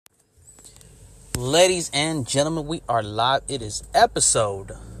Ladies and gentlemen, we are live. It is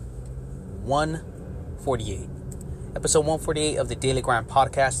episode 148. Episode 148 of the Daily Grind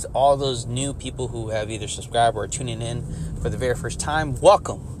Podcast. All those new people who have either subscribed or are tuning in for the very first time,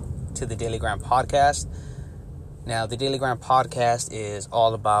 welcome to the Daily Grind Podcast. Now, the Daily Grind Podcast is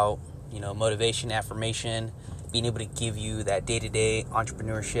all about, motivation, affirmation, being able to give you that day-to-day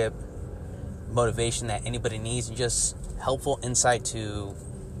entrepreneurship motivation that anybody needs, and just helpful insight to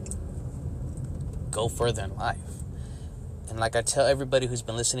go further in life. And like I tell everybody who's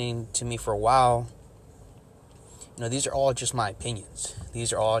been listening to me for a while, these are all just my opinions.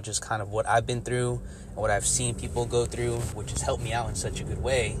 These are all just kind of what I've been through and what I've seen people go through, which has helped me out in such a good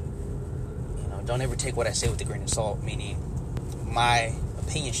way. Don't ever take what I say with a grain of salt, meaning my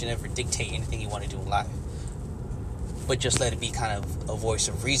opinion should never dictate anything you want to do in life. But just let it be kind of a voice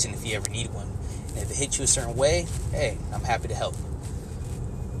of reason if you ever need one. And if it hits you a certain way, hey, I'm happy to help.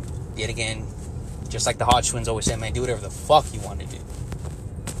 Yet again, just like the Hodge twins always say, man, do whatever the fuck you want to do.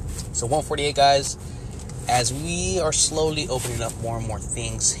 So 148, guys, as we are slowly opening up more and more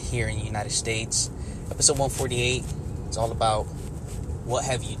things here in the United States, episode 148 is all about what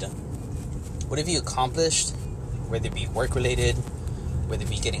have you done? What have you accomplished? Whether it be work-related, whether it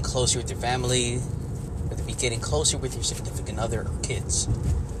be getting closer with your family, whether it be getting closer with your significant other or kids.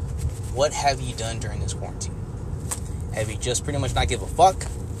 What have you done during this quarantine? Have you just pretty much not give a fuck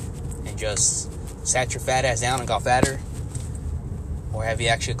and just sat your fat ass down and got fatter? Or have you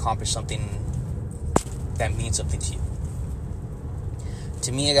actually accomplished something that means something to you?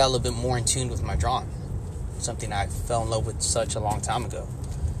 To me, I got a little bit more in tune with my drawing. Something I fell in love with such a long time ago.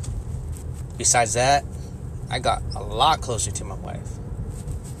 Besides that, I got a lot closer to my wife.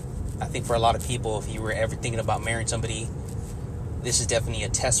 I think for a lot of people, if you were ever thinking about marrying somebody, this is definitely a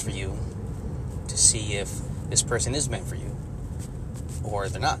test for you to see if this person is meant for you or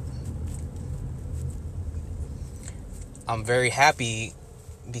they're not. I'm very happy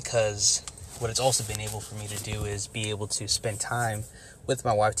because what it's also been able for me to do is be able to spend time with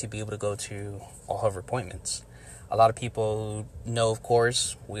my wife, to be able to go to all of her appointments. A lot of people know, of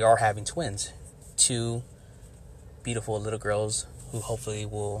course, we are having twins. 2 beautiful little girls who hopefully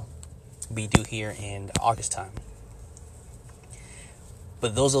will be due here in August time.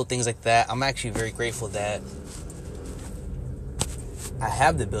 But those little things like that, I'm actually very grateful that I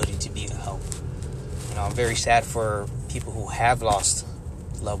have the ability to be a help. I'm very sad for people who have lost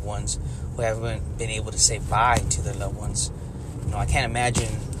loved ones, who haven't been able to say bye to their loved ones. I can't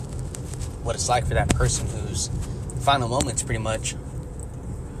imagine what it's like for that person whose final moments pretty much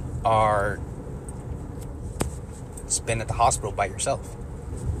are spent at the hospital by yourself.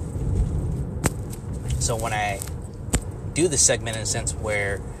 So when I do this segment in a sense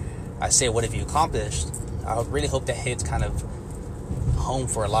where I say, what have you accomplished? I really hope that hits kind of home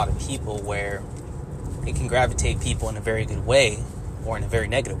for a lot of people, where it can gravitate people in a very good way or in a very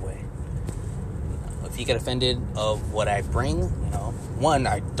negative way. If you get offended of what I bring, 1,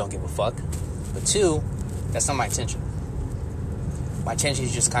 I don't give a fuck. But 2, that's not my intention. My intention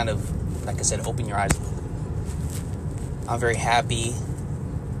is just kind of, like I said, open your eyes a little. I'm very happy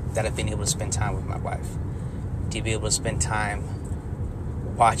that I've been able to spend time with my wife. To be able to spend time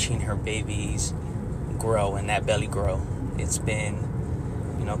watching her babies grow and that belly grow. It's been,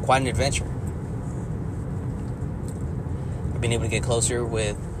 quite an adventure. I've been able to get closer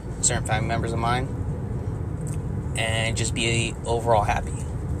with certain family members of mine and just be overall happy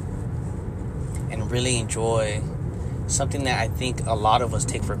and really enjoy something that I think a lot of us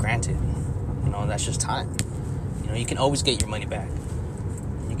take for granted. That's just time. You can always get your money back.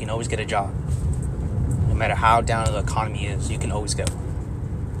 You can always get a job. No matter how down the economy is, you can always go.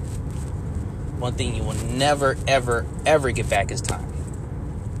 One thing you will never, ever, ever get back is time.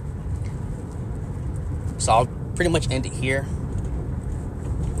 So I'll pretty much end it here.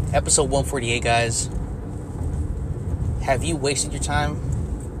 Episode 148, guys. Have you wasted your time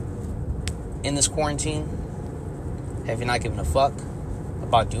in this quarantine? Have you not given a fuck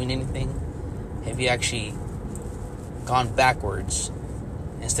about doing anything? Have you actually gone backwards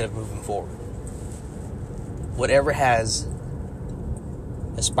instead of moving forward? Whatever has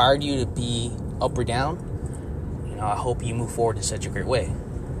inspired you to be up or down, I hope you move forward in such a great way.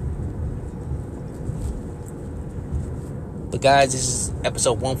 But guys, this is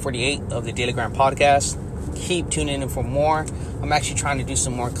episode 148 of the Daily Grind Podcast. Keep tuning in for more. I'm actually trying to do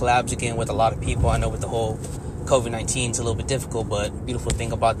some more collabs again with a lot of people. I know with the whole COVID-19, it's a little bit difficult, but the beautiful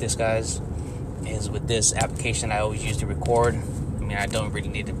thing about this, guys, is with this application I always use to record, I don't really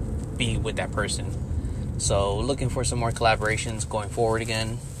need to be with that person. So looking for some more collaborations going forward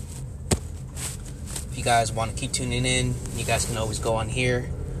again. If you guys want to keep tuning in, you guys can always go on here.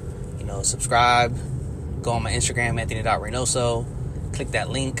 Subscribe. Go on my Instagram, Anthony.Reynoso. Click that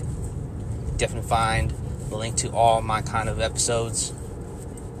link. Definitely find the link to all my kind of episodes.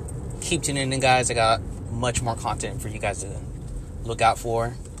 Keep tuning in, guys. I got much more content for you guys to look out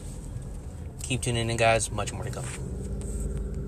for. Keep tuning in, guys. Much more to come.